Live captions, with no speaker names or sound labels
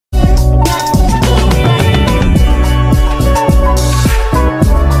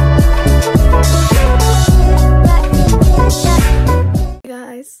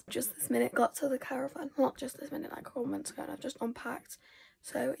got to the caravan, not just this minute, like a couple minutes ago, and I've just unpacked.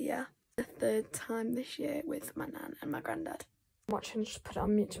 So yeah, the third time this year with my nan and my granddad. I'm watching, just put it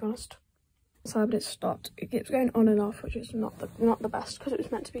on mute to be honest. So but it stopped. It keeps going on and off, which is not the best because it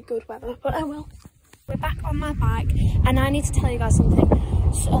was meant to be good weather, but oh well. We're back on my bike, and I need to tell you guys something.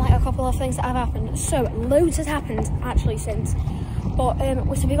 So, like a couple of things that have happened. So loads has happened actually since. But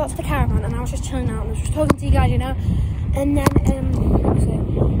so we got to the caravan, and I was just chilling out, and I was just talking to you guys, you know. And then so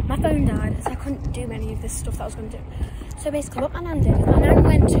my phone died, so I couldn't do many of this stuff that I was going to do. So basically, what my nan did, my nan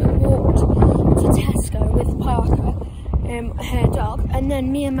went and walked to Tesco with Parker, her dog, and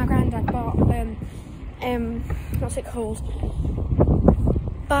then me and my granddad bought what's it called?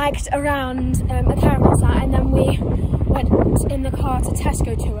 Biked around a caravan site, and then we went in the car to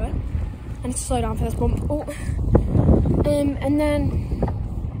Tesco to her. I need to slow down for this bump. Oh. And then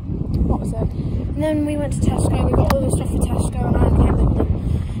what was it? And then we went to Tesco. We got all the stuff for Tesco, and I came with them.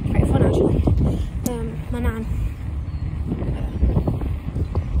 It's pretty fun actually. My nan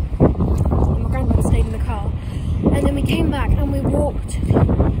and my granddad stayed in the car, and then we came back and we walked.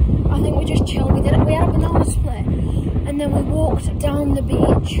 I think we just chilled. We had a banana split. And then we walked down the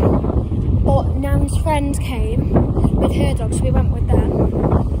beach, but Nan's friend came with her dog, so we went with them.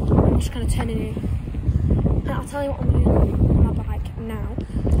 I'm just kind of turning in. And I'll tell you what I'm doing on my bike now.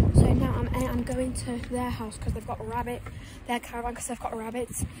 So now I'm going to their house because they've got a rabbit, their caravan because they've got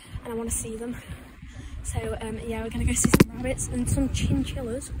rabbits, and I want to see them. So yeah, we're going to go see some rabbits and some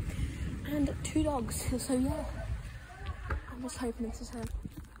chinchillas and 2 dogs. So yeah, I'm just hoping this is her.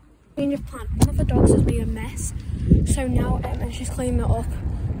 Change of plan. One of the dogs has made a mess, so now and she's cleaning it up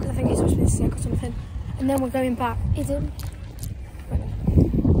because I think he's supposed to be sick or something. And then we're going back. Is it?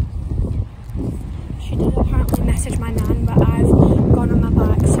 She did apparently message my nan, but I've gone on my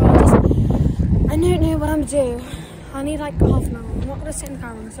bike, so I don't know what I'm doing. I need like half an hour. I'm not gonna sit in the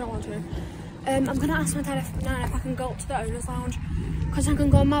car because I don't want to. I'm gonna ask my dad if I can go up to the owner's lounge because I can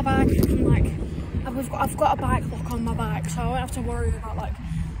go on my bike and like I've got a bike lock on my bike, so I won't have to worry about like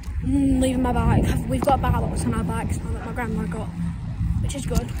leaving my bike. We've got bike locks on our bikes now that my grandma got, which is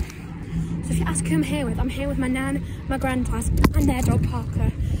good. So if you ask who I'm here with my nan, my granddad, and their dog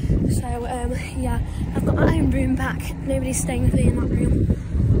Parker. So yeah, I've got my own room back. Nobody's staying with me in that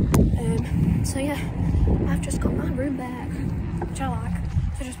room. So yeah, I've just got my room back, which I like.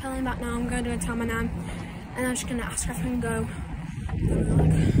 So just pedaling back now. I'm going to go tell my nan, and I'm just gonna ask her if I can go,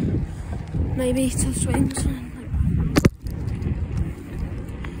 like, maybe to swing.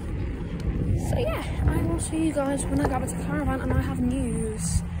 So yeah, I will see you guys when I get back to the caravan and I have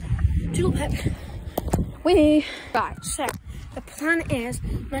news. Doodle pip. Wee. Right, so the plan is,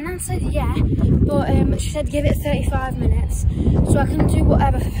 my nan said yeah, but she said give it 35 minutes. So I can do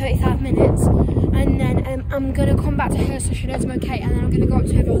whatever for 35 minutes. And then I'm going to come back to her so she knows I'm okay. And then I'm going to go up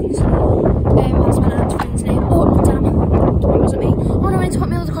to everyone's. That's my nan's friend's name. Oh, damn. It wasn't me. Oh no, I need to put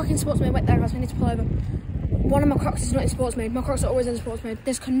my other croc in sports mode. Wait there guys, we need to pull over. One of my crocs is not in sports mode. My crocs are always in sports mode.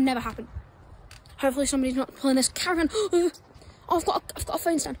 This could never happen. Hopefully somebody's not pulling this caravan. Oh, I've got a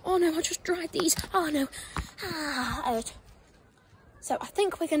phone stand. Oh no, I just dried these. Oh no. So I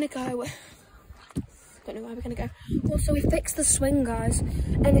think we're gonna go. Don't know where we're gonna go. Also, we fixed the swing, guys,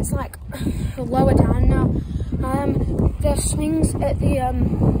 and it's like lower down now. There's swings at the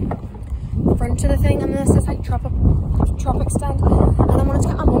front of the thing, and then it says like tropic stand. And I wanted to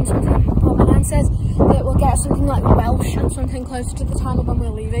get my mum something, but my nan says that we'll get something like Welsh and something closer to the time when we're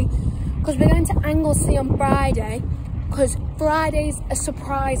leaving. Because we're going to Anglesey on Friday, because Friday's a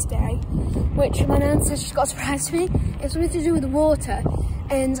surprise day, which my nan says she's got a surprise for me. It's something to do with water,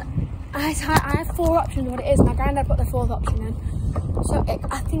 and I have 4 options of what it is. My granddad put the 4th option in, so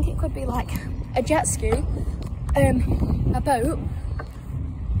I think it could be like a jet ski, a boat,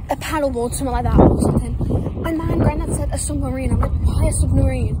 a paddleboard, something like that, or something. And my granddad said a submarine. I'm like, why a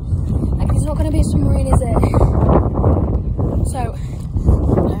submarine? Like, it's not going to be a submarine, is it? So I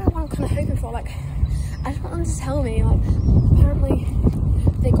don't know what I'm kind of hoping for. Like, I just want them to tell me. Like, apparently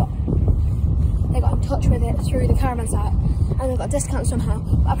they got in touch with it through the caravan site, and they got a discount somehow.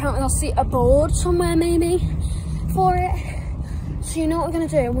 But apparently they'll see a board somewhere maybe for it. So you know what we're gonna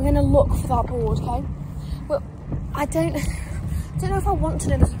do? We're gonna look for that board, okay? Well, I don't know if I want to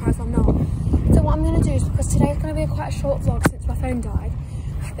do the surprise or not. So what I'm gonna do is, because today's gonna be quite a short vlog since my phone died,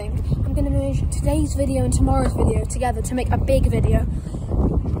 I think I'm gonna merge today's video and tomorrow's video together to make a big video.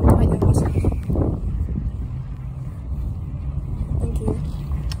 Wait, there was. Thank you.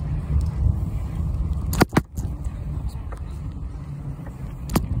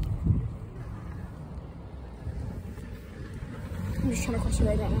 I'm just trying to cross the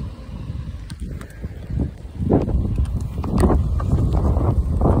road right now.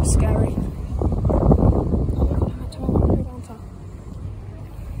 Scary.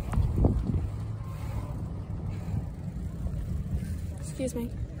 Excuse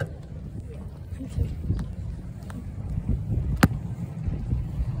me. Thank you.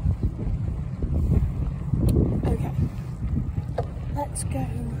 Okay. Let's go.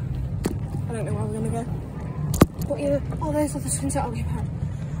 I don't know where we're gonna go. But yeah, all those other swings are occupied.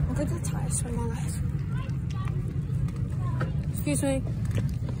 I'm going to the tire swing my legs. Excuse me.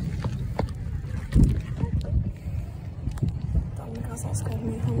 Damn, the guys that scared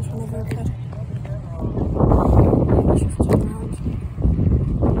me. How much when they were a kid. I should turn around.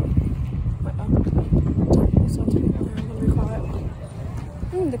 Wait, oh. So I'm gonna be quiet.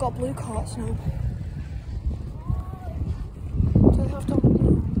 They've got blue carts now. Do they have to?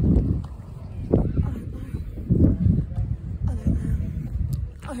 I don't know.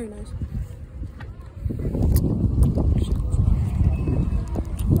 Oh, who knows?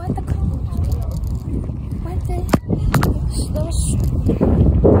 Where'd the cars? Where'd there was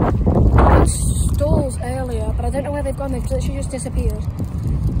stalls earlier, but I don't know where they've gone. They've literally just disappeared.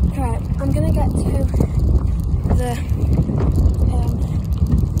 Right, I'm gonna get to the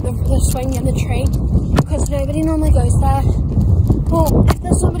swing in the tree because nobody normally goes there. Well, if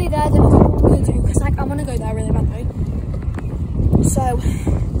there's somebody there, then I'm gonna do because like I want to go there really badly. So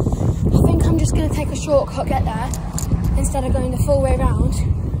I think I'm just gonna take a shortcut, get there instead of going the full way around.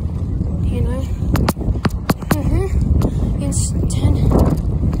 You know, instead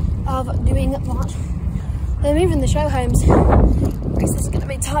of doing that. They're moving the show homes. This is gonna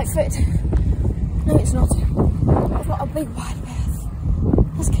be tight fit. No, it's not. I've got a big wide berth.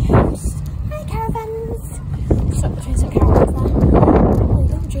 There's caravans. Hi, caravans. Stuck between some caravans there.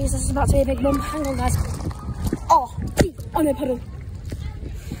 Oh, Jesus, this is about to be a big bump. Hang on, guys. Oh no, puddle.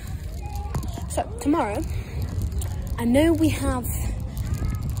 So, tomorrow, I know we have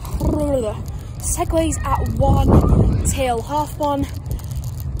segways at 1 till 1:30.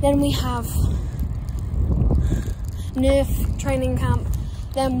 Then we have Nerf training camp.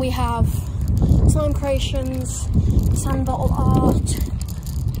 Then we have slime creations, sand bottle art,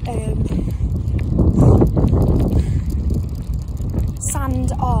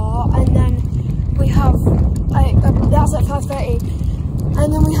 sand art, and then we have that's at 5:30,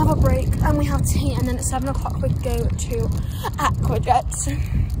 and then we have a break and we have tea, and then at 7 o'clock we go to Aquajets.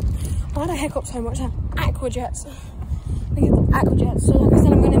 Why did I hiccup so much then? Aquajets. We get the Aquajets. So like I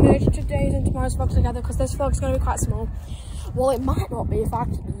said, I'm going to merge today's and tomorrow's vlog together because this vlog's going to be quite small. Well, it might not be if I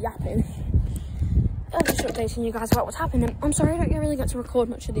actually be yapping. I'm just updating you guys about what's happening. I'm sorry I don't really get to record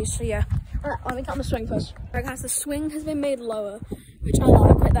much of these, so yeah. Alright, let me get on the swing first. Alright guys, the swing has been made lower, which I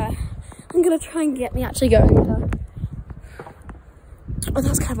like right there. I'm going to try and get me actually going there. Oh,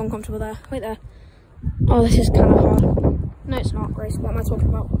 that's kind of uncomfortable there. Wait there. Oh, this is kind of hard. No, it's not, Grace. What am I talking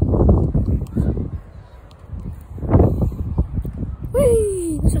about?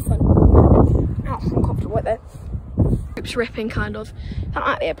 Whee! This is fun. Ow, uncomfortable. Wait there. It's ripping, kind of. That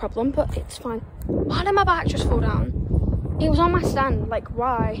might be a problem, but it's fine. Why did my back just fall down? It was on my stand. Like,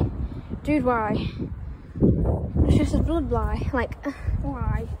 why? Dude, why? It's just a blood lie. Like,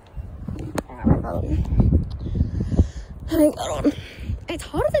 why? Alright, that on. I think that on. It's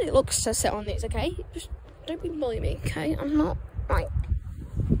harder than it looks to sit on these, okay? Just don't be bullying me, okay? I'm not, like,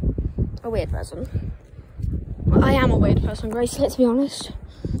 a weird person. Well, I am a weird person, Grace, let's be honest.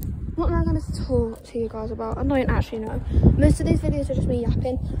 What am I going to talk to you guys about? I don't actually know. Most of these videos are just me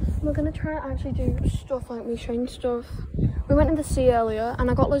yapping. We're going to try and actually do stuff like me showing stuff. We went in the sea earlier and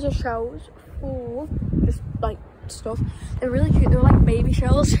I got loads of shells for just like stuff. They're really cute. They were like baby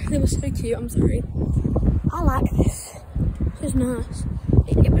shells. They were so cute. I'm sorry. I like this. This is nice.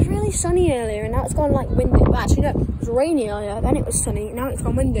 It was really sunny earlier and now it's gone like windy. But actually no, it was rainy earlier, then it was sunny, now it's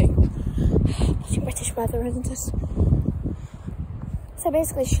gone windy. It's British weather, isn't it? So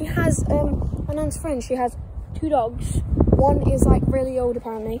basically she has, my nan's friend, she has 2 dogs. One is like really old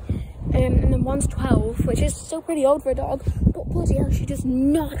apparently, and then one's 12, which is still pretty old for a dog, but bloody hell, she does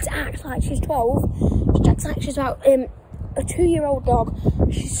not act like she's 12. She acts like she's about a 2-year-old dog.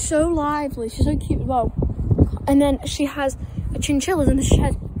 She's so lively, she's so cute as well. And then she has chinchillas in the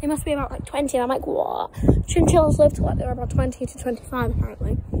shed. They must be about like 20, and I'm like, what? Chinchillas live till like they're about 20 to 25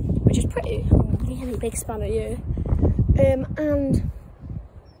 apparently, which is pretty, really big span of year. And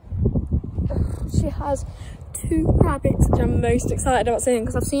she has 2 rabbits, which I'm most excited about seeing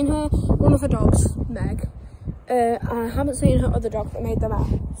because I've seen her, one of her dogs, Meg. I haven't seen her other dog that made them out.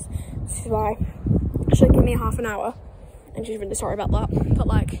 This is why she'll give me half an hour, and she's really sorry about that. But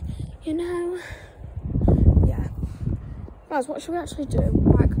like, you know, yeah. Guys, what should we actually do?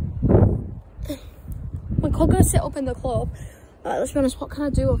 Like, we're gonna sit up in the club. Let's be honest, what can I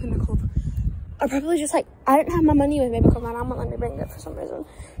do up in the club? I probably just like, I don't have my money with me because my mum won't let me bring it for some reason.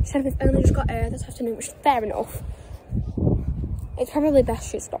 She said we've only just got air this afternoon, which is fair enough. it's probably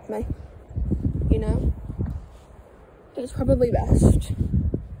best she stopped me. You know? It's probably best.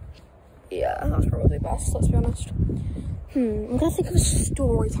 Yeah, that's probably best, let's be honest. I'm gonna think of a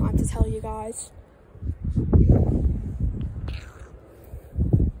story time to tell you guys.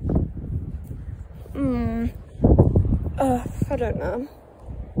 I don't know.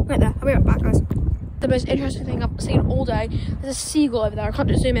 Right there, I'll be right back, guys. The most interesting thing I've seen all day, there's a seagull over there. I can't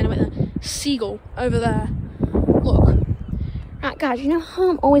just zoom in, wait there. Seagull over there. Look. Right, guys, you know how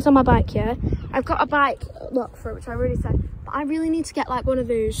I'm always on my bike, yeah? I've got a bike, look, for it, which I already said, but I really need to get like one of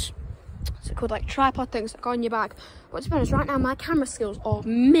those, what's it called, like tripod things that go on your back. But to be honest, right now my camera skills are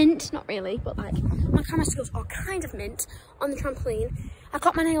mint, not really, but like my camera skills are kind of mint on the trampoline. I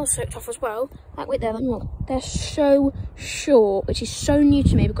got my nails soaked off as well. Like, wait there, look, they're so short, which is so new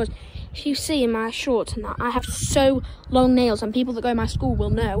to me because if you see in my shorts and that, I have so long nails, and people that go to my school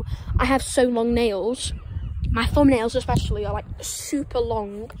will know I have so long nails. My thumbnails especially are like super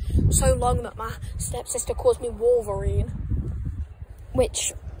long, so long that my stepsister calls me Wolverine.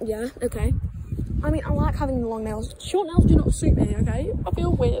 Which, yeah, okay. I mean, I like having the long nails. Short nails do not suit me, okay? I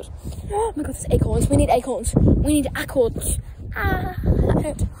feel weird. Oh my god, there's acorns. We need acorns. We need acorns. Ah, that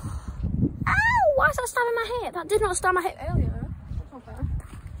hurt. Ow! Why is that stabbing my hip? That did not stab my hip earlier. That's not fair.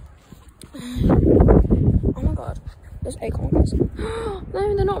 Oh my god. There's acorns. No,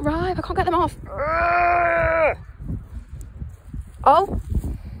 they're not ripe. I can't get them off. Oh.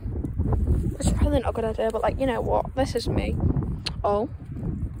 It's probably not a good idea, but like, you know what? This is me. Oh.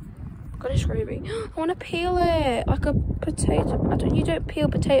 God, it's ruby. I want to peel it like a potato. You don't peel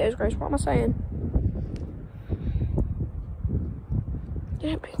potatoes, Grace. What am I saying? You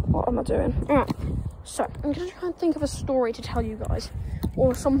don't peel. What am I doing? Alright. So, I'm going to try and think of a story to tell you guys.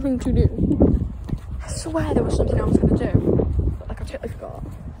 Or something to do. I swear there was something I was going to do. But like, I totally forgot.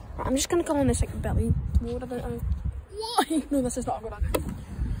 Right, I'm just going to go on this like belly board. I don't know why. No, this is not a good idea.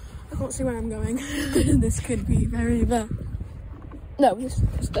 I can't see where I'm going. This could be very bad. No,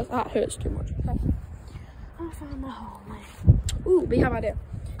 that hurts too much. Okay. I found my hole. Ooh, we have idea.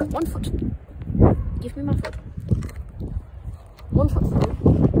 1 foot. Give me my foot. 1 foot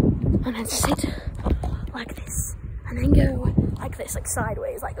through. And then sit like this. And then go like this, like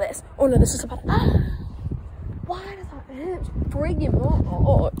sideways, like this. Oh no, this is about. Why does that hurt? Friggin'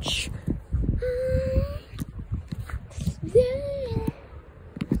 much. Yeah.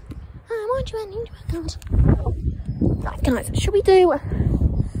 I want you and right, guys, should we do?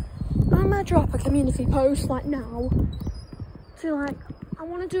 I'm gonna drop a community post like now. To like, I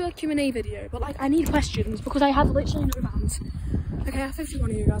want to do a Q&A video, but like I need questions because I have literally no bands. Okay, I have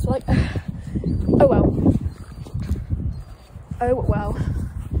 51 of you guys. Like, oh well. Oh well.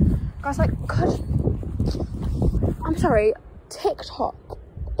 Guys, like, I'm sorry, TikTok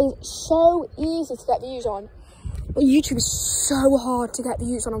is so easy to get views on, but YouTube is so hard to get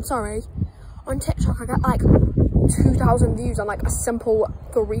views on. I'm sorry. On TikTok, I get like 2,000 views on like a simple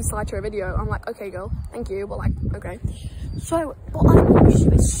 3 slideshow video. I'm like, okay, girl, thank you, but like, okay. So, but like,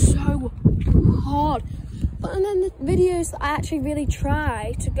 YouTube is so hard. But and then the videos that I actually really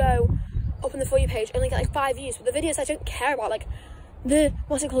try to go up on the For You page only get like 5 views. But the videos I don't care about, like the,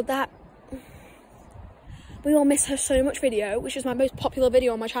 what's it called, that We All Miss Her So Much video, which is my most popular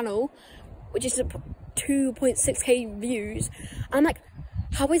video on my channel, which is 2.6k views. And I'm like,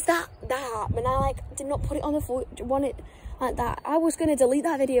 how is that when I like did not put it on the one it like that? I was gonna delete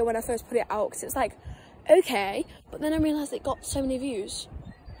that video when I first put it out because it's like, okay, but then I realized it got so many views.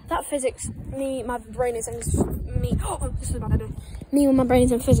 That physics, my brain is in me. Oh, this is a bad idea. Me when my brain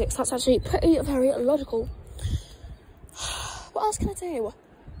is in physics, that's actually very logical. What else can I do?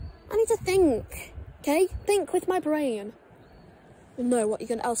 I need to think. Okay, think with my brain. Well, no, what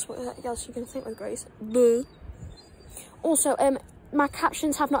else you can think with, Grace? Boo. Also, my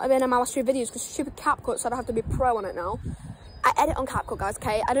captions have not been in my last 2 videos because stupid CapCut said I have to be pro on it now. I edit on CapCut, guys,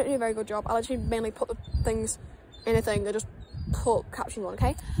 okay? I don't do a very good job. I literally mainly put the things in a thing and just put captions on,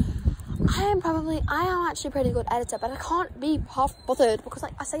 okay? I am actually a pretty good editor, but I can't be half bothered because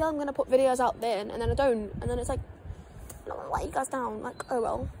like I say I'm gonna put videos out then and then I don't, and then it's like, I'm not gonna let you guys down. Like, oh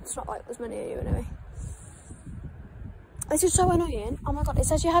well, it's not like there's many of you anyway. This is so annoying. Oh my god, it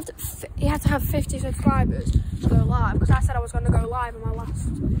says you have to have 50 subscribers to go live, because I said I was going to go live in my last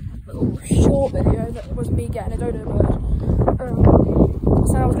little short video that was me getting a dodo bird. I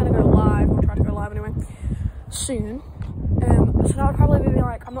said I was going to go live, or try to go live anyway, soon. So that would probably be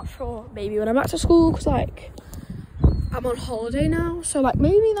like, I'm not sure, maybe when I'm back to school, because like, I'm on holiday now, so like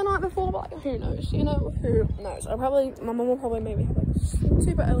maybe the night before, but like, who knows, you know, who knows. My mum will probably maybe have like a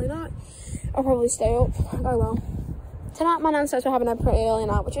super early night. I'll probably stay up. Oh well. Tonight my nan says we're having a pretty early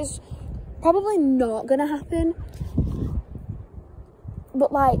night, which is probably not gonna happen. But like, who knows, you know, who knows. I'll probably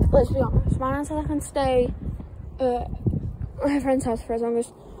But like, let's be honest, my nan said I can stay at her friend's house for as long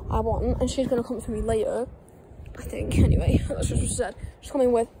as I want, and she's gonna come for me later, I think. Anyway, that's just what she said. She's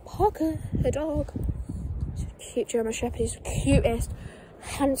coming with Parker, her dog. She's a cute German Shepherd. He's the cutest,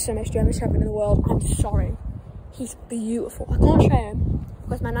 handsomest German Shepherd in the world. I'm sorry, he's beautiful. I can't show him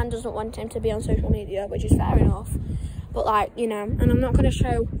because my nan doesn't want him to be on social media, which is fair enough. But like, you know, and I'm not gonna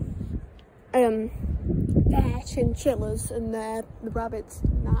show their chinchillas and the rabbits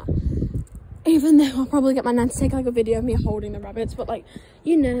and that, even though I'll probably get my nan to take like a video of me holding the rabbits. But like,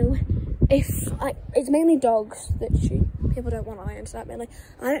 you know, if like, it's mainly dogs that people don't want on the internet mainly.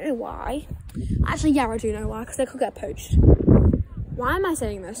 I don't know why. Actually, yeah, I do know why, because they could get poached. Why am I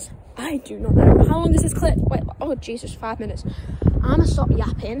saying this? I do not know. How long is this clip? Wait, oh Jesus, 5 minutes. I'm gonna stop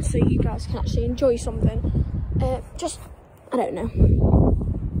yapping so you guys can actually enjoy something. I don't know.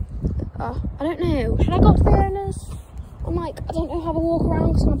 I don't know. Should I go up to the owners? I'm like, I don't know, have a walk around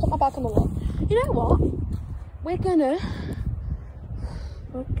because I'm gonna put my bag on the wall. You know what? We're gonna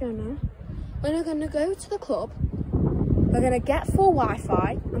go to the club. We're gonna get full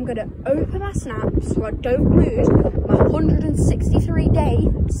Wi-Fi. I'm gonna open my snaps so I don't lose my 163-day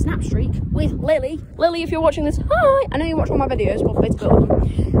snap streak with Lily. Lily, if you're watching this, hi! I know you watch all my videos, but it's good.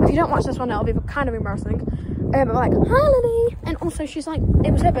 If you don't watch this one, it'll be kind of embarrassing. But like, hi Lily! And also she's like,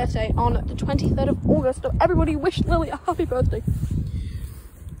 it was her birthday on the 23rd of August, so everybody wished Lily a happy birthday.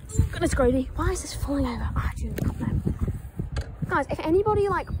 Oh, goodness Grady, why is this falling over? I do not know. Guys, if anybody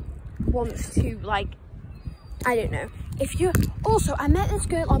like wants to like, I don't know, if you, also I met this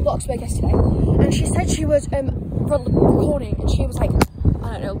girl on Bloxburg yesterday, and she said she was recording, and she was like,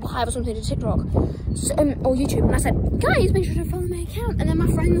 I don't know, live or something to TikTok or YouTube, and I said, guys, make sure to follow my account. And then my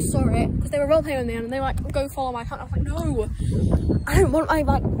friends saw it because they were role playing in the end, and they were like, go follow my account. I was like, no, I don't want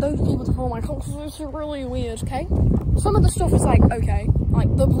like those people to follow my account because it's really weird. Okay, some of the stuff is like okay,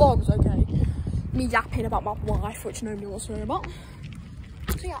 like the vlog's okay, me yapping about my life, which nobody wants to know about.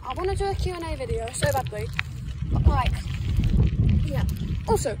 So yeah, I want to do a Q&A video so badly, but like, yeah.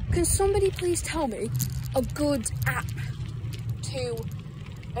 Also, can somebody please tell me a good app to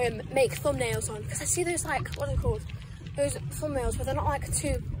make thumbnails on? Because I see those like, what are they called? Those thumbnails, but they're not like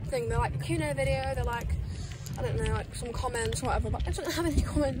two thing. They're like a Q&A video. They're like, I don't know, like some comments or whatever. But I don't have any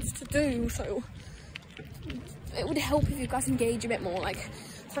comments to do, so it would help if you guys engage a bit more. Like,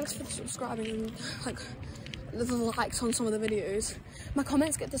 thanks for subscribing and like the likes on some of the videos. My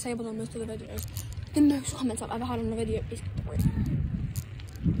comments get disabled on most of the videos. The most comments I've ever had on a video is 3,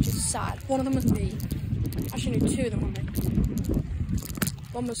 which is sad. One of them was me. Actually, no, 2 of them were me.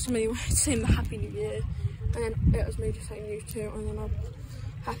 One was somebody saying the Happy New Year, and then it was me just saying you too, and then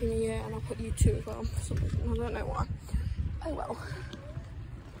Happy New Year, and I put you too as well for some reason. I don't know why. Oh well.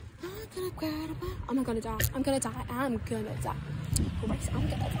 I'm not gonna die. I'm gonna die. I'm gonna die. Wait, I'm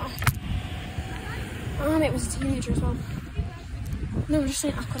gonna die. It was a teenager as well. No, I'm just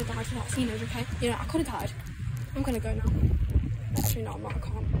saying I could have died for that teenager, okay? You know, I could have died. I'm gonna go now. Actually, no, I'm not. I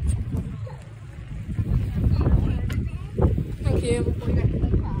can't. Thank you.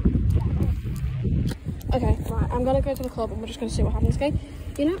 Okay, right, I'm gonna go to the club and we're just gonna see what happens, okay?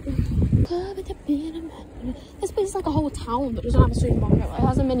 You know? This place is like a whole town that doesn't have a supermarket. Like, it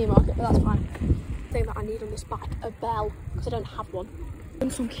has a mini market, but that's fine. The thing that I need on this bike, a bell, because I don't have one.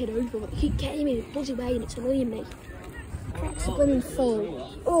 Bring some kid over, but they keep getting me in a bloody way and it's annoying me. Cracks are blooming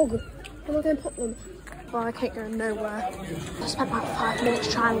full. Ugh, where am I going to put them? Well, I can't go nowhere. I spent like 5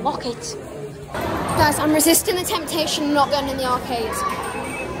 minutes trying to lock it. Guys, I'm resisting the temptation of not going in the arcades.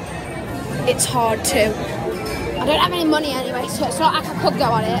 It's hard too. I don't have any money anyway, so it's not like I could go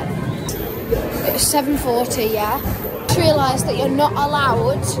on it. It was 7:40, yeah. I just realised that you're not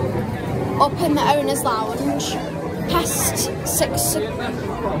allowed up in the owner's lounge past 6.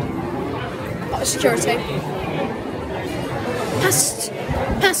 Security.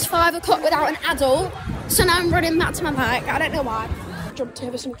 Past 5 o'clock without an adult. So now I'm running back to my bike. I don't know why. Jumped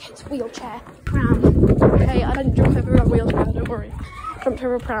over some kid's wheelchair pram. Okay, I didn't jump over a wheelchair, don't worry. Jumped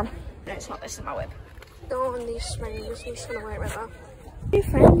over a pram. No, it's not, this is my whip. Go on these swings, he's gonna wait with that. New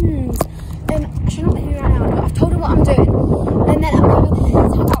friends. She's not with me right now, but I've told her what I'm doing. And then I'm going to hang out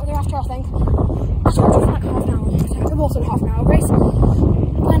with her after, I think. I told her for like half an hour. So it wasn't half an hour, Grace.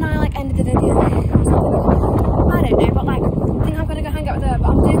 When I like ended the video, I don't know, but like, I think I'm gonna go hang out with her, but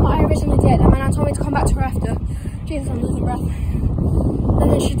I'm doing what I originally did, and then I told me to come back to her after. Jesus, I'm losing breath.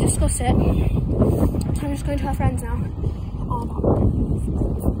 And then she discussed it. So I'm just going to her friends now.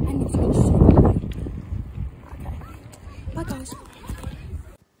 And it's really so bad. Okay. Bye guys.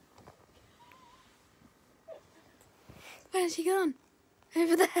 Where's he gone?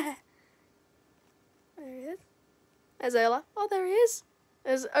 Over there. There he is. There's Ola. Oh, there he is.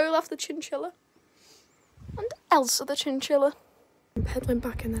 There's Olaf the chinchilla and Elsa the chinchilla. I'm pedaling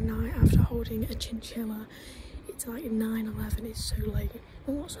back in the night after holding a chinchilla. It's like 9:11, it's so late.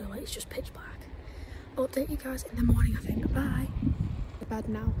 Well, not so late, it's just pitch black. I'll update you guys in the morning, I think. Bye. To bed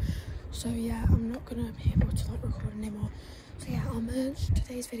now. So yeah, I'm not gonna be able to like record anymore. So yeah, I'll merge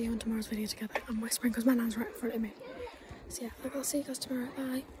today's video and tomorrow's video together. I'm whispering because my nan's right in front of me. So yeah, I'll see you guys tomorrow.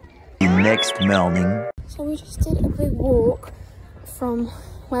 Bye. Next morning. So we just did a big walk from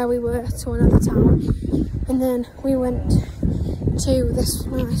where we were to another town, and then we went to this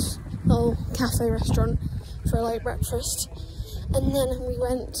nice little cafe restaurant for a late breakfast, and then we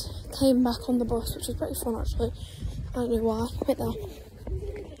came back on the bus, which was pretty fun actually. I don't know why. Right there.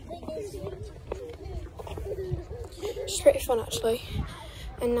 It's pretty fun actually.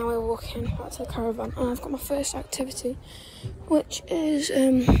 And now we're walking back to the caravan, and I've got my first activity, which is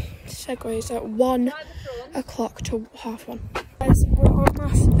segways at 1 o'clock to 1:30. Guys, we're on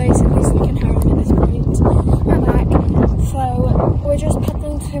mass basically second home at this point. We're back, so we're just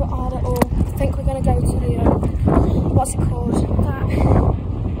pedaling to our little, I think we're going to go to the, what's it called, that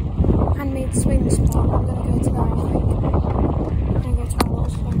handmade swing spot. I'm going to go to there, I think. I'm going to go to our little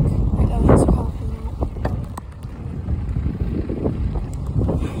swing. Right there, there's a parking lot.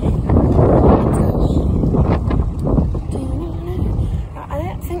 I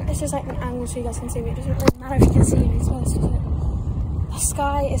don't think this is like an angle so you guys can see me. It doesn't really matter if you can see me, to be honest with you. The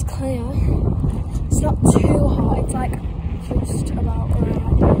sky is clear. It's not too hot, it's like just about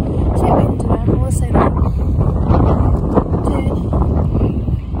right. It's a bit windy, I will say that.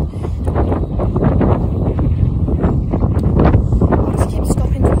 I just keep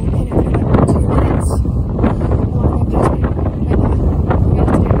stopping talking every like 2 minutes.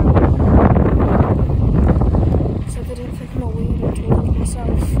 So if I didn't think I'm all weird and talking to myself.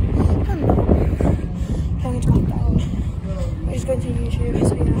 We're just going to YouTube,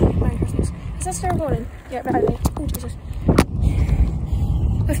 so yeah, Merry Christmas. Is that still recording? Yeah, right. Oh, Jesus.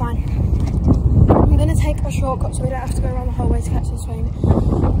 We're fine. I'm going to take a shortcut so we don't have to go around the whole way to catch the swing.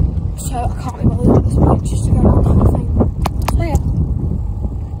 So I can't be bothered at this point just to go around the whole thing. So yeah.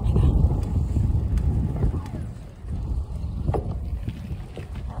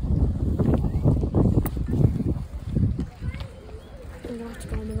 I'm going to have to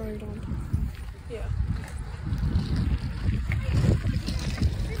go on the road on. Yeah.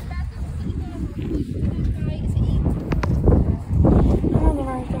 I'm on the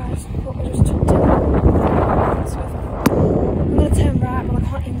road, guys, but we're just tucked in. I'm going to turn right, but I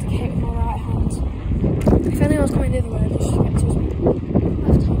can't indicate with my right hand. If anyone's coming the other way, I'll just get to his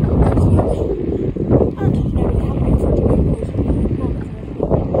left hand. And nobody had me in front of me.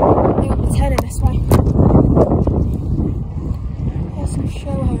 They got me turning this way. There's some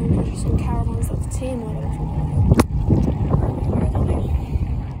show homes, or just some caravans that the team went in from.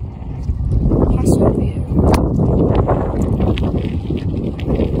 Password view.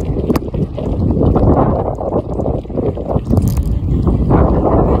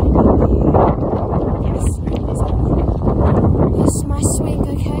 Is my swing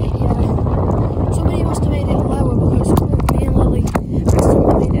okay? Yeah. Somebody must have made it lower because me and Lily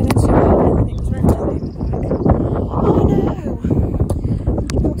accidentally made it so high than it was meant to be. Oh no!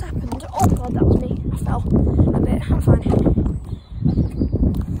 What happened? Oh god, that was me. I fell a bit. I'm fine.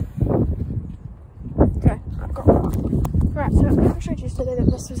 Okay, I've got that. Right, so I showed you yesterday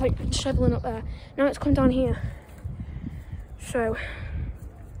that this was like shoveling up there. Now it's come down here. So, I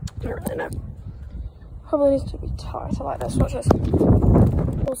don't really know. Probably needs to be tighter like this. Watch this.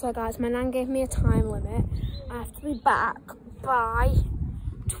 Also, guys, my nan gave me a time limit. I have to be back by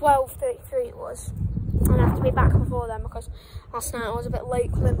 12:33 it was. And I have to be back before then because last night I was a bit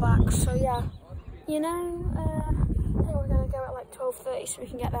late coming back. So yeah, you know, I think we're going to go at like 12:30 so we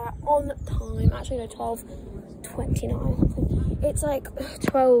can get there on time. Actually, no, 12:29. It's like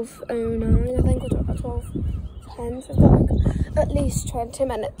 12:09, I think, or about 12:10. So we've got like at least 20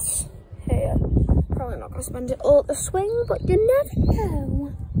 minutes here. Probably not going to spend it all at the swing, but you never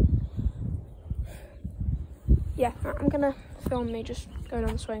know. Yeah, I'm going to film me just going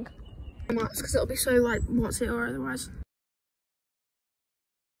on the swing. Because it'll be so like, what's it or otherwise.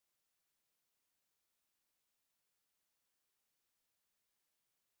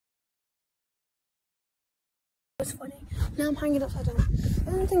 It's funny. Now I'm hanging upside down.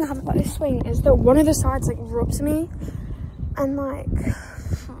 The only thing I have about this swing is that one of the sides like rubs me, and like, I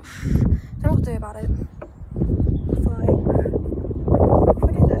don't know what to do about it. It's like, if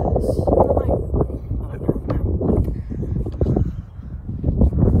I do this, I'm like, I don't know.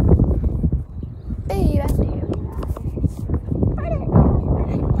 Hey, that's you.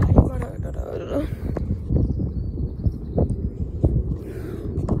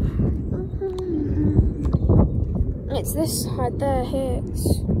 it's this side there, here.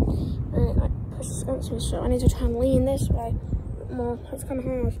 And it like pushes against me, so I need to try and lean this way more. It's kind of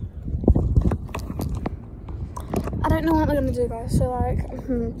hard. I don't know what we're gonna do, guys. So like,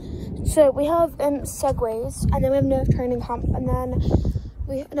 so we have segways, and then we have nerve training camp, and then so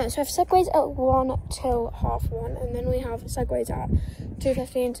we have segways at 1 till 1:30, and then we have segways at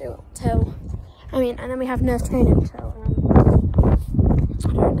 2:15 till and then we have nerve training till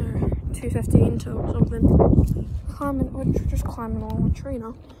I don't know, 2:15 till something. We're just climbing along a tree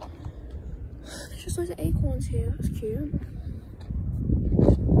now. There's just loads of acorns here. That's cute.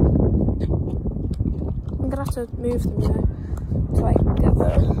 I'm gonna have to move them, you know, to like get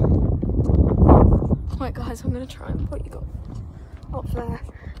there. Right, guys, I'm gonna try and put you up there.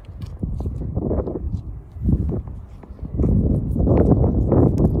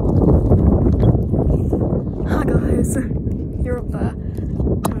 Hi guys, you're up there.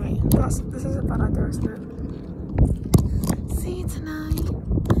 Alright, this is a bad idea, isn't it? See you tonight.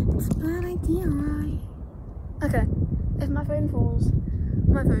 It's a bad idea, right? Okay, if my phone falls,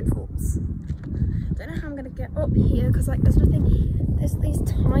 my phone falls. I don't know how I'm gonna get up here because like there's these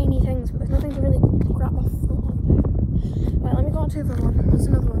tiny things, but there's nothing to really grab off the one. Right, let me go on to the other one. There's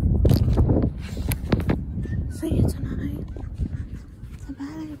another one. See you tonight. It's a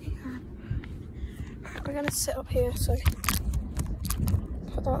bad idea. We're gonna sit up here, so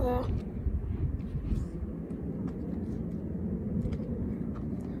put that there.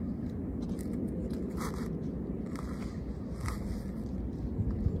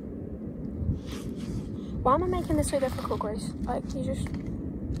 Why am I making this so difficult, Grace? Like, you just...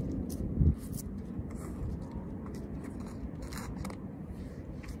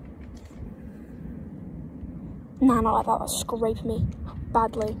 Nah, not like that. That's scraping me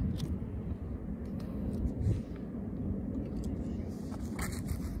badly.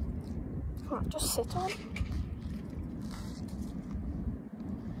 Right, just sit on.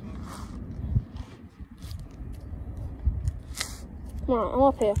 Right, I'm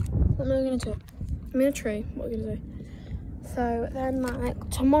up here. What am I going to do? I'm in a tree. What are we going to do? So then, like,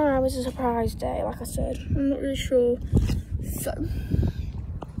 tomorrow is a surprise day, like I said. I'm not really sure. So,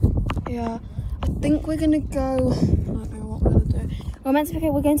 yeah. I think we're going to go... I don't know what we're going to do. We're meant to be...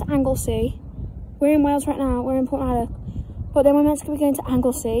 We're going to Anglesey. We're in Wales right now. We're in Port Ida. But then we're meant to be going to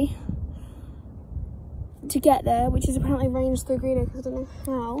Anglesey to get there, which is apparently arranged through Greener, because I don't know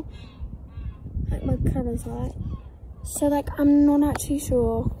how. Like, my camera's like... So, like, I'm not actually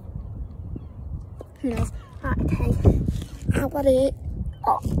sure. Who knows? Right, okay. How about it?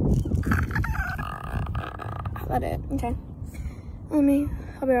 Oh. How about it? Okay. I'll be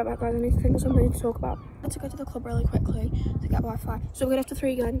right back, guys. I need to think of something to talk about. I had to go to the club really quickly to get Wi-Fi. So we're going to have to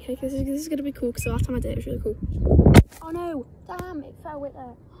 3 again, okay? Because this is going to be cool, because the last time I did it was really cool. Oh, no. Damn, it fell with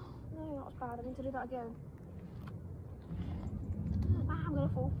there. No, that was bad. I need to do that again. I'm going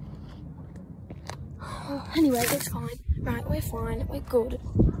to fall. Anyway, it's fine. Right, we're fine. We're good.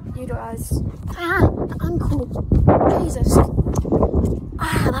 You guys. Ah, the ankle. Jesus.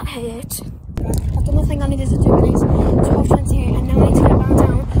 Ah, that hurt. Right, I've done the thing I needed to do. It's 12:28, and now I need to get back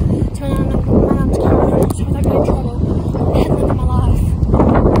down to my nan's car so I don't get in trouble. Headland of my life.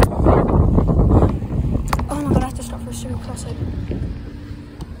 Oh my god, I have to stop for a stupid crossing.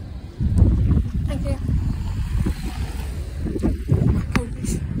 Thank you.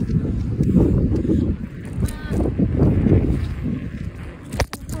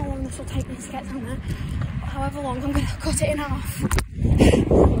 Will take me to get down there. However long, I'm going to cut it in half.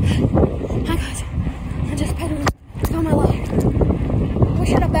 Hi guys, I'm just pedaling for my life. I wish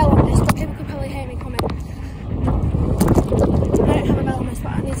I had a bell on this, but people could probably hear me coming. I don't have a bell on this,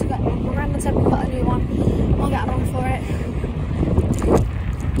 but I need to get one. My grandma said we got a new one. I'll get one for it.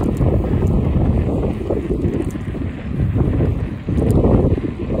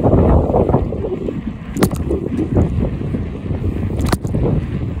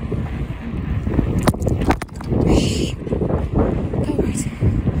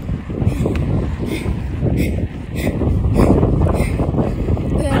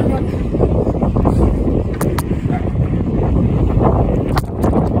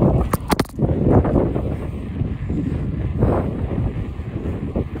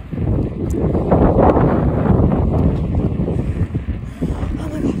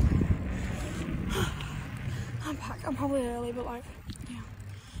 I'm probably early, but like, yeah.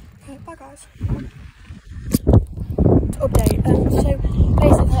 Okay, bye guys. To update, so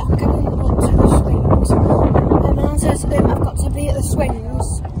basically I'm going up to the swings. My nan says I've got to be at the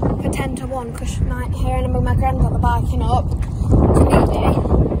swings for 10 to 1 because like, here and with my granddad biking up to meet me.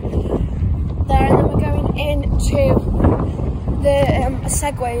 There, and then we're going into the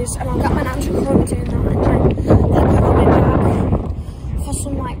segways, and I'll get my nan to record me doing that, and then we're coming back for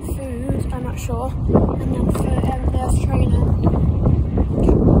some like food, I'm not sure, and then for nurse training.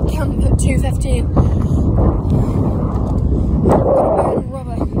 Camp at 2:15.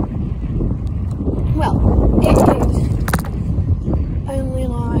 Rubber. Well, it is only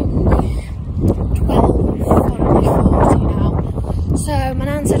like 12:40 now. So my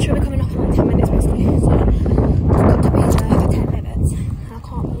nan said she'll be coming up in like 10 minutes basically. So I've got to be there for 10 minutes. And I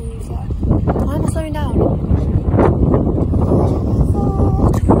can't believe that. Why am I slowing down?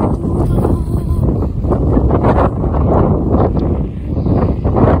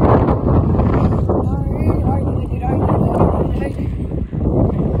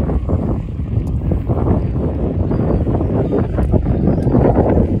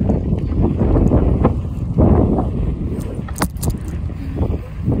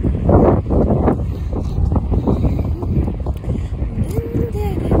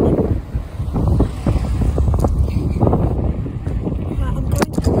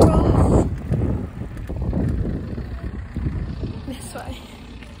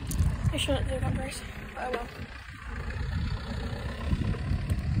 I shouldn't do that, Grace. Oh well.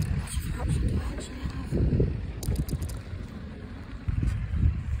 What option do I actually have?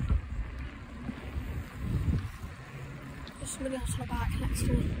 There's somebody else on the back next to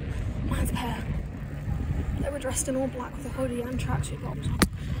me. Mine's a pair. They were dressed in all black with a hoodie and tracksuit bottoms on.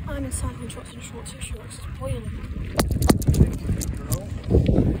 I'm in cycling shorts and short t-shirts. It's boiling.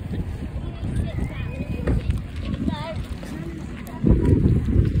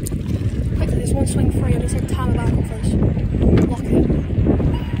 There's one swing free and it's in time about first. Lock it.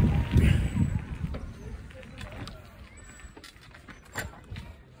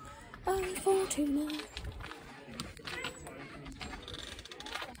 Oh, 429.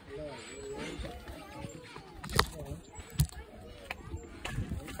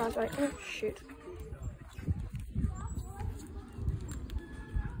 Right. Oh shoot.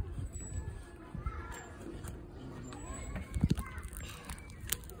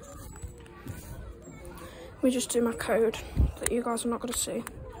 Let me just do my code that you guys are not going to see.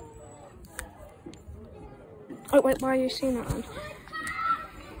 Oh wait, why are you seeing that then?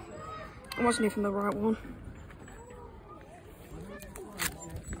 It wasn't even the right one.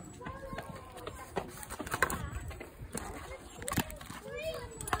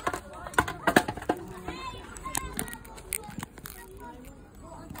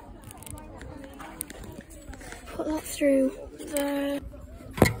 Put that through there.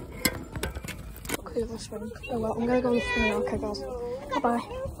 Oh well, I'm gonna go on the swing now. Okay guys, bye bye.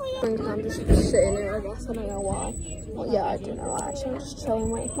 I'm just sitting here, I guess. I don't know why. Well, yeah, I do know why actually. I'm just chilling,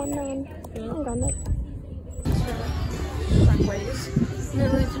 waiting for my nan. I'm gonna segways. No,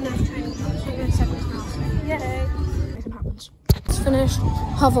 it's enough training. So I'm going segways now. So yay! Nothing happens. It's finished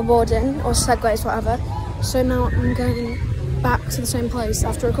hoverboarding or segways, whatever. So now I'm going back to the same place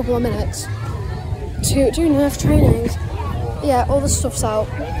after a couple of minutes to do nerve training. Yeah, all the stuff's out.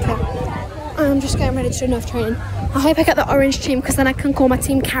 Okay. I'm just getting ready to do enough training. I hope I get the orange team because then I can call my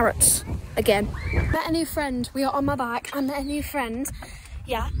team Carrots again. Met a new friend. We are on my bike. I met a new friend.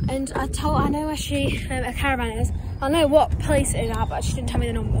 Yeah, and I know where a caravan is. I know what place it is at, but she didn't tell me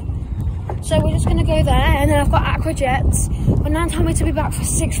the number. So we're just gonna go there, and then I've got Aqua Jets. But now told me to be back for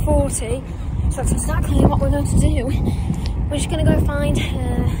 6:40. So that's exactly what we're going to do. We're just gonna go find a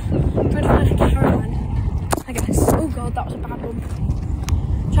caravan, I guess. Oh god, that was a bad one.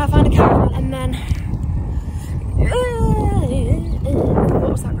 Try to find a caravan and then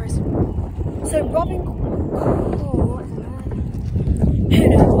what was that, Grace? So robbing who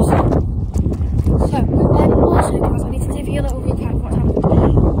knows? So also guys, I need to give you a little recap of what happened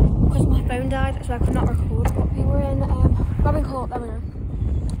because my phone died, so I could not record. But we were in robbing court. There we go.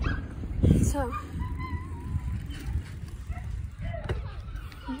 So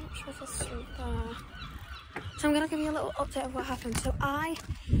I'm not sure if this is there. So I'm going to give you a little update of what happened. So I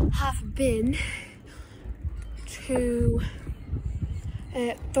have been to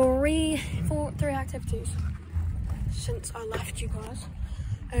three activities since I left you guys.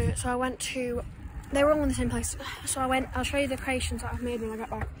 So I went to, they were all in the same place. So I'll show you the creations that I've made when I get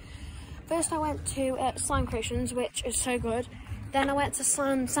back. First I went to slime creations, which is so good. Then I went to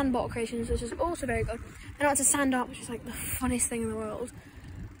sand bottle creations, which is also very good. Then I went to sand art, which is like the funniest thing in the world.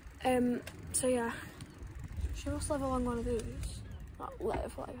 So yeah. Should I just live along one of these? Not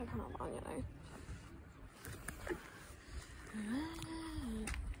live, like I can't long, you know.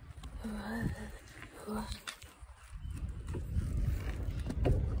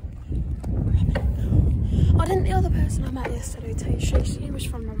 Oh, didn't the other person I met yesterday tell you she was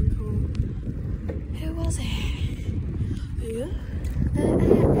from Robin Pool? Who was it? Yeah.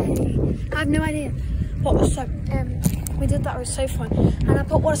 I have no idea. But so we did that. It was so fun. And I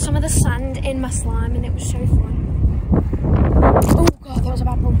put some of the sand in my slime, and it was so fun. Oh god, that was a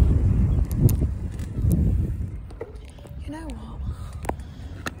bad one. You know what?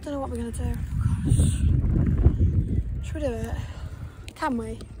 I don't know what we're gonna do. Should we do it? Can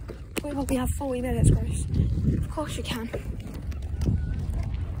we? We have 40 minutes, Grace. Of course you can.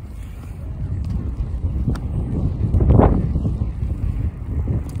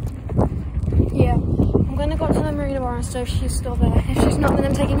 Yeah, I'm gonna go up to the marina bar and see if she's still there. If she's not, then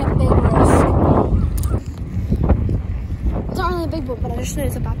I'm taking a big risk. It's not really a big one, but I just know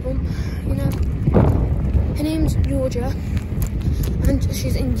it's a bad one. You know, her name's Georgia, and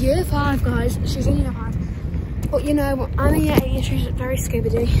she's in year 5, guys. She's in year 5. But you know, I'm in year 8 and she's very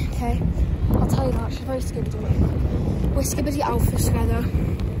skibbity, okay? I'll tell you that, she's very skibbity. We're skibbity alphas together.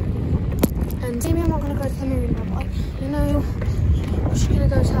 And maybe I'm not gonna go to the marina bar, but like, you know, I'm just gonna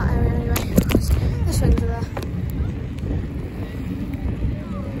go to that area anyway, because the swings are there.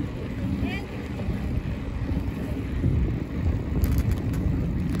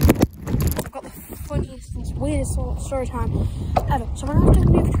 I've got the funniest and weirdest story time ever. So when I was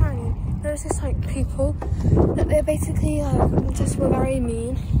doing New Canyon, there was this like people that they're basically just were very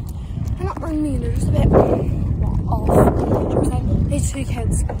mean. They're not very mean, they're just a bit off. Like, these 2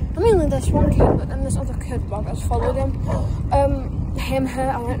 kids. I mean, there's one kid, but then this other kid just followed him. Him, her,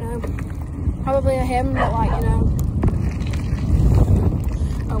 I don't know. Probably a him, but like, you know.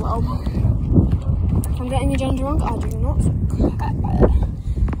 Oh well. If I'm getting your gender wrong, I do not care.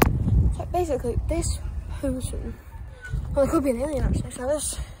 So basically, this person, well, it could be an alien actually, so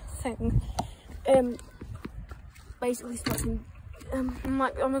this thing, basically starts in, I'm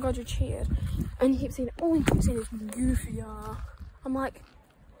like, oh my god, you cheated. And he keeps saying, all he keeps saying is goofy. I'm like,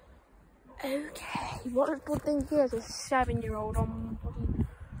 okay, what a good thing he is, a 7-year-old on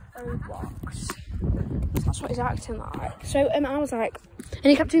Roblox. That's what he's acting like. So I was like, and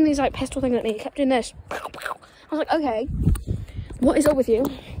he kept doing these like pistol things at me. He kept doing this. I was like, okay, what is up with you?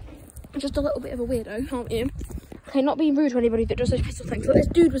 Just a little bit of a weirdo, aren't you? Okay, not being rude to anybody that does those pistol things, but this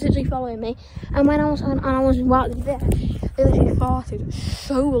dude was literally following me, and when I was right there, they literally farted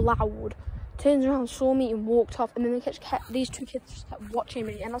so loud, turned around, saw me and walked off, and then they these 2 kids just kept watching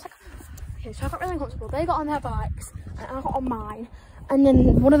me, and I was like, okay, so I got really uncomfortable. They got on their bikes, and I got on mine, and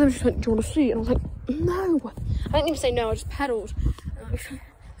then one of them just went, do you want to see? And I was like, no. I didn't even say no, I just pedalled. And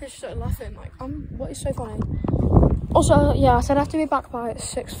they just started laughing, like, what is so funny? Also, yeah, I said I have to be back by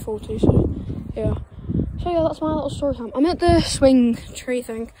 6:40, so, yeah. So yeah, that's my little story time. I'm at the swing tree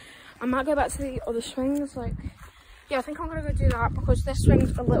thing. I might go back to the other swings, like, yeah, I think I'm gonna go do that because this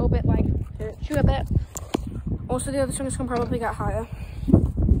swing's a little bit, like, hurts you a bit. Also, the other swings can probably get higher.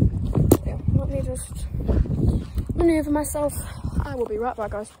 Yeah, let me just maneuver myself. I will be right back,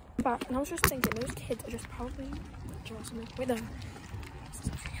 guys. I'm back, and I was just thinking, those kids are just probably jealous of me. Wait there.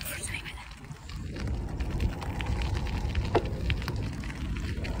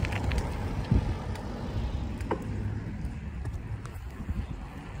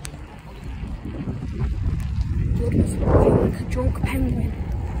 Goodness, like a drunk penguin.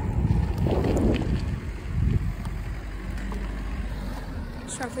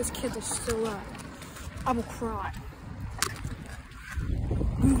 So if those kids are still there, I will cry.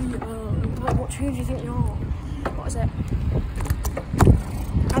 Who do you think you are? What is it?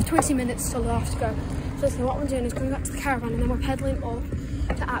 I have 20 minutes till I have to go. So listen, what I'm doing is going back to the caravan, and then we're pedalling up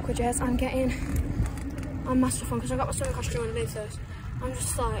to agessss. I'm master fun because I got my swimming costume underneath this. I'm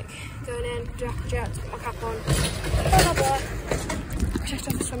just like going in, do agessss, put my cap on, blah blah blah. I just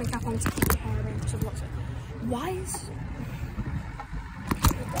have a swimming cap on to keep your hair in because I've locked it. Why is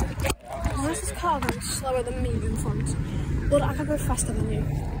this car going slower than me in front? Well, I can go faster than you.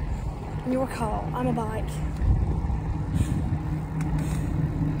 And you're a car, I'm a bike.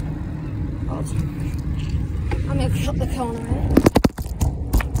 God. I'm gonna cut the corner in.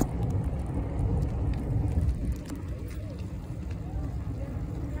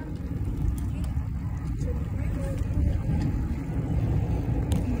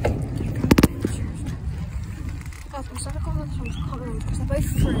 Instead of going on the swings, I can't remember because they're both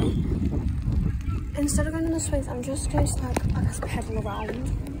free. Instead of going on the swings, I'm just going to like, I guess, pedal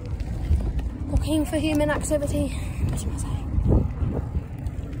around. Looking for human activity. What am I saying?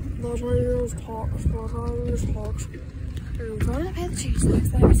 Those clocks. I'm trying to pay the cheese like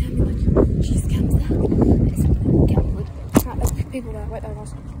there every time like cheese cans there. Right, there's people there. Wait there,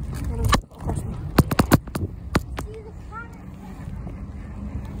 guys. Run across them.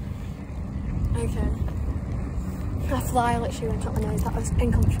 Okay. That fly literally went up my nose. That was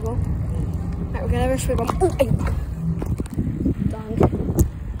uncomfortable. Right, we're gonna swim on. Oh,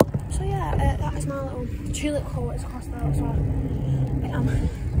 our little tulip court is across there as well.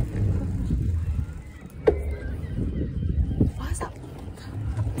 Why is that? To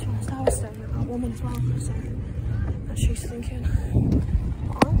be honest, I was staring at that woman as well, so that she's thinking,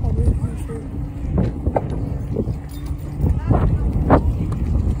 I'm probably going through.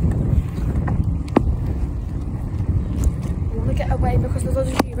 Get away because there's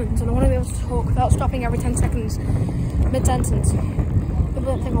other humans and I want to be able to talk without stopping every 10 seconds mid-sentence. People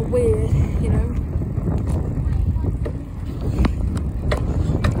don't think I'm weird, you know.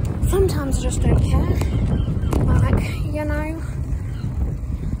 Sometimes I just don't care. Like, you know.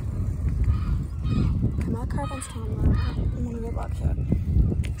 Okay, my caravan's time now. I'm gonna go back here.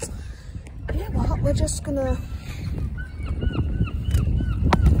 You know what? We're just gonna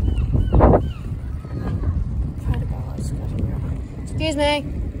excuse me.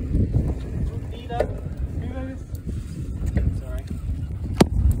 Sorry.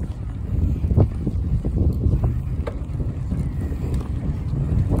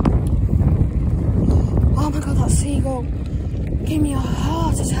 Oh my god, that seagull gave me a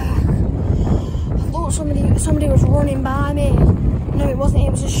heart attack. I thought somebody was running by me. No, it wasn't.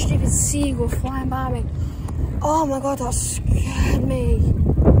 It was a stupid seagull flying by me. Oh my god, that scared me.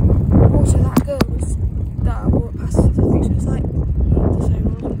 Also, that girl that I walked past, I think she was like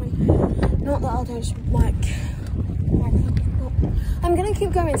disabled or something. Not that I don't like. I'm gonna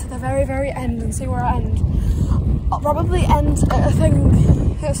keep going to the very, very end and see where I end. I'll probably end at a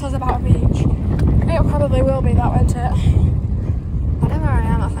thing that says about a beach. It probably will be that, won't it? I don't know where I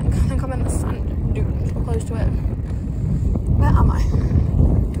am, I think I'm in the sand dunes, or close to it. Where am I?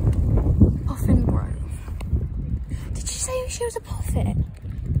 Puffin Grove. Did she say she was a puffin?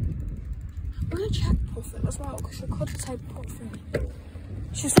 I'm gonna check puffin as well, because she could say puffin.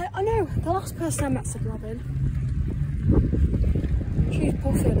 She said, I know, the last person I met said Robin. She's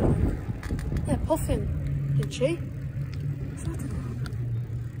puffin. Yeah, puffin. Did she?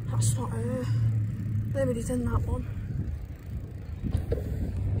 That's not her. Nobody's in that one.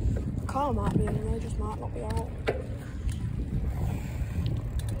 The car might be in there, just might not be out.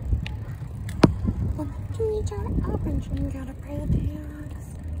 Do you turn up and you gotta pray the tears?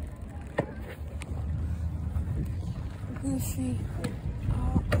 Goofy.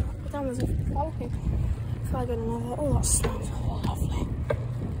 That was a balcony. Flag on another. Oh, that smells lovely.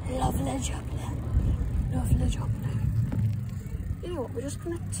 Lovely jubbly. Lovely jubbly. You know what, we're just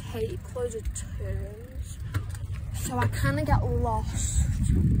gonna take loads of turns so I kind of get lost.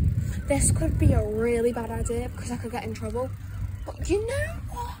 This could be a really bad idea because I could get in trouble. But you know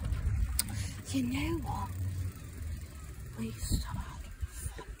what? You know what? We still had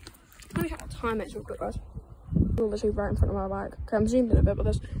fun. Let me check what time it is real quick, guys. I'm literally right in front of my bike. Okay, I'm zoomed in a bit, but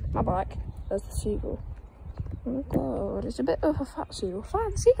there's my bike. There's the seagull. Oh my god, it's a bit of a fat seagull.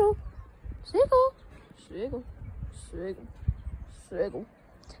 Fat seagull. Seagull. Seagull. Seagull. Seagull.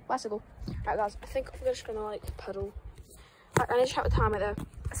 Bicycle. Right, guys, I think we're just gonna like pedal. Right, I need to check the time right there.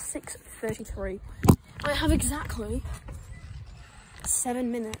 6:33. I have exactly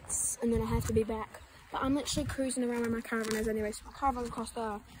 7 minutes and then I have to be back. But I'm literally cruising around where my caravan is anyway, so my caravan's across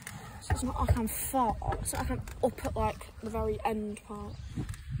there. So it's not like I'm far, it's not like I'm up at like the very end part.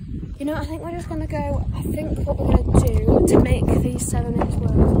 You know, I think we're just gonna go, I think what we're gonna do to make these 7 minutes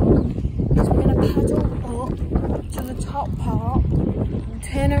worth is we're gonna pedal up to the top part,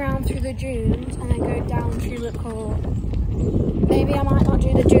 turn around through the dunes and then go down Tulip Court. Maybe I might not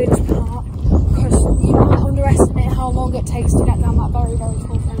do the dunes part because you might underestimate how long it takes to get down that very, very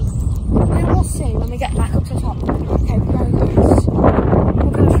tall thing. We will see when we get back up to the top. Okay, go guys.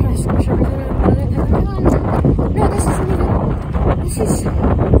 We're gonna try to smash everything. No, this isn't even. This is.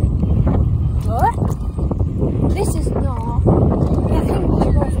 What? This is not. I think we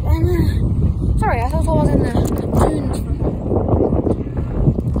should go for. Sorry, I thought I was in the dunes for a bit.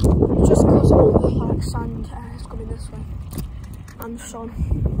 Just because all the like sand is coming this way. And sun.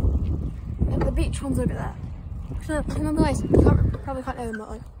 And the beach one's over there. So, remember guys, you probably can't know them, but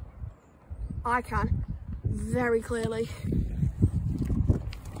like, I can. Very clearly.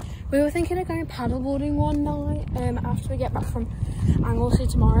 We were thinking of going paddleboarding one night after we get back from Anglesey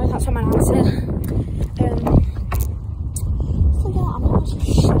tomorrow. That's what my nan said. So yeah, I'm not actually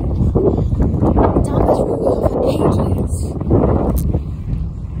sure. Down this road for ages.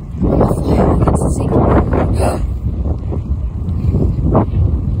 I'm a flyer against the sea.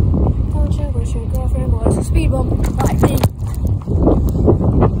 Don't you wish your girlfriend was a speed bump like me?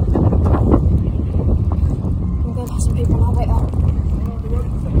 I'm going past some people now, like that.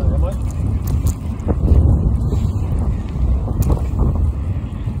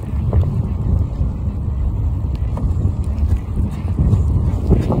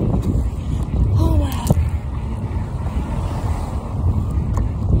 Oh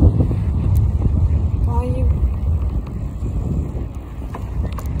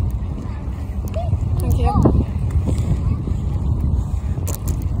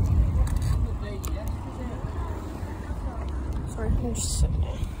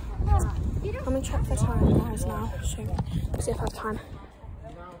see if I have time.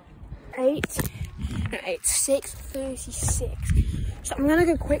 6:36. So I'm gonna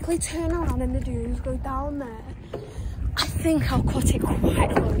go quickly turn around in the dunes, go down there. I think I'll cut it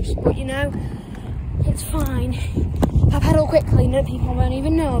quite close, but you know, it's fine. If I pedal quickly, no people won't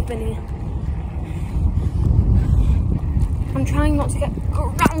even know I've been here. I'm trying not to get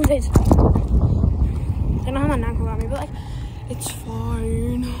grounded. I don't know how my nan can grab me, but like, it's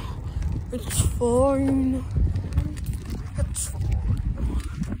fine. It's fine. It's fine.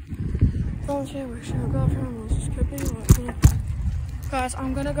 Don't you wish your girlfriend was just kept me watching? Guys,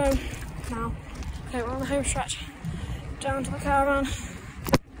 I'm gonna go now. Okay, we're on the home stretch. Down to the caravan.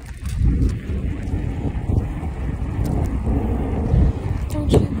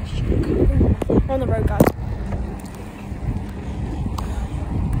 Don't you wish your girlfriend? We're on the road, guys.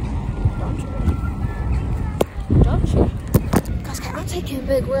 Don't you? Guys, I'm taking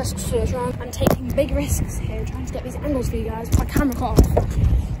big risks here. I'm taking big risks here, trying to get these angles for you guys. My camera cut off for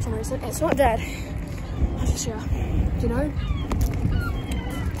some reason. It's not dead. I just, yeah. Do you know?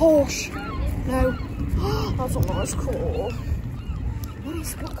 Porsche. No. That's not nice. Cool. What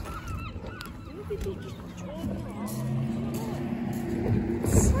is what?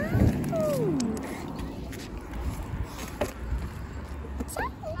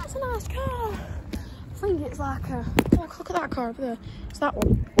 That's a nice car. I think it's like a, look at that car over there. It's that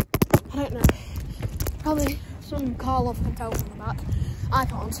one. I don't know. Probably some car lover can tell from the back. I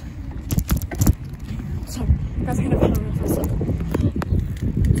can't. So, guys, I'm gonna put on this.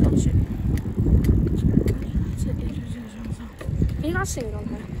 Oh shit. Can you guys see it on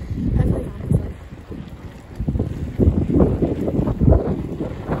here?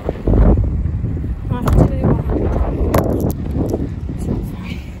 Hopefully you can.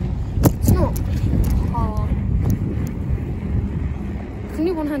 It's not hard. I can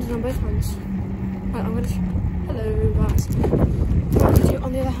do one-handed on both hands. Right, I'm gonna. Hello, guys. I'm going to do it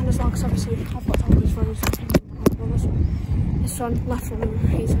on the other hand as well, because obviously I've got to hold this phone. This one, left one,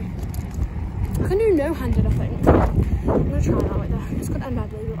 easy. I can do no-handed, I think. I'm gonna try that right there. It's gonna end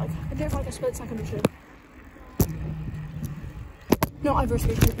badly, but like I can do it for like a split second or two. Not over a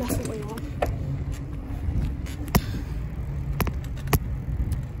speed, that's what we want.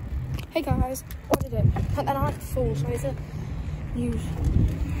 Hey guys, what did it? And then I like to fall, so I need to use.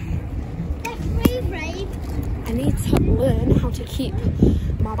 I need to learn how to keep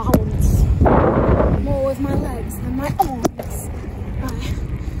my balance more with my legs than my arms. Right.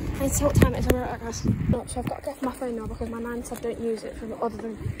 I need to see what time it is. I'm right, guys. No, so I've got to get my phone now because my nan said don't use it for other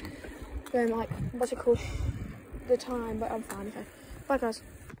than going like, what's it called? The time, but I'm fine, okay. Bye guys.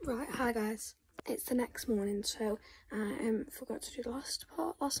 Right, hi guys. It's the next morning, so I forgot to do the last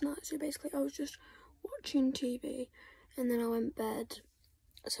part last night. So basically I was just watching TV and then I went to bed.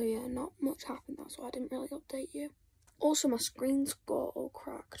 So yeah, not much happened, that's why I didn't really update you. Also my screen's got all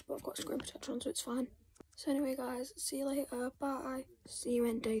cracked, but I've got screen protector on, so it's fine. So anyway guys, see you later, bye. See you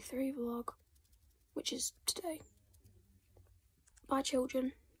in day 3 vlog, which is today. Bye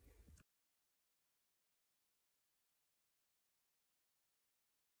children.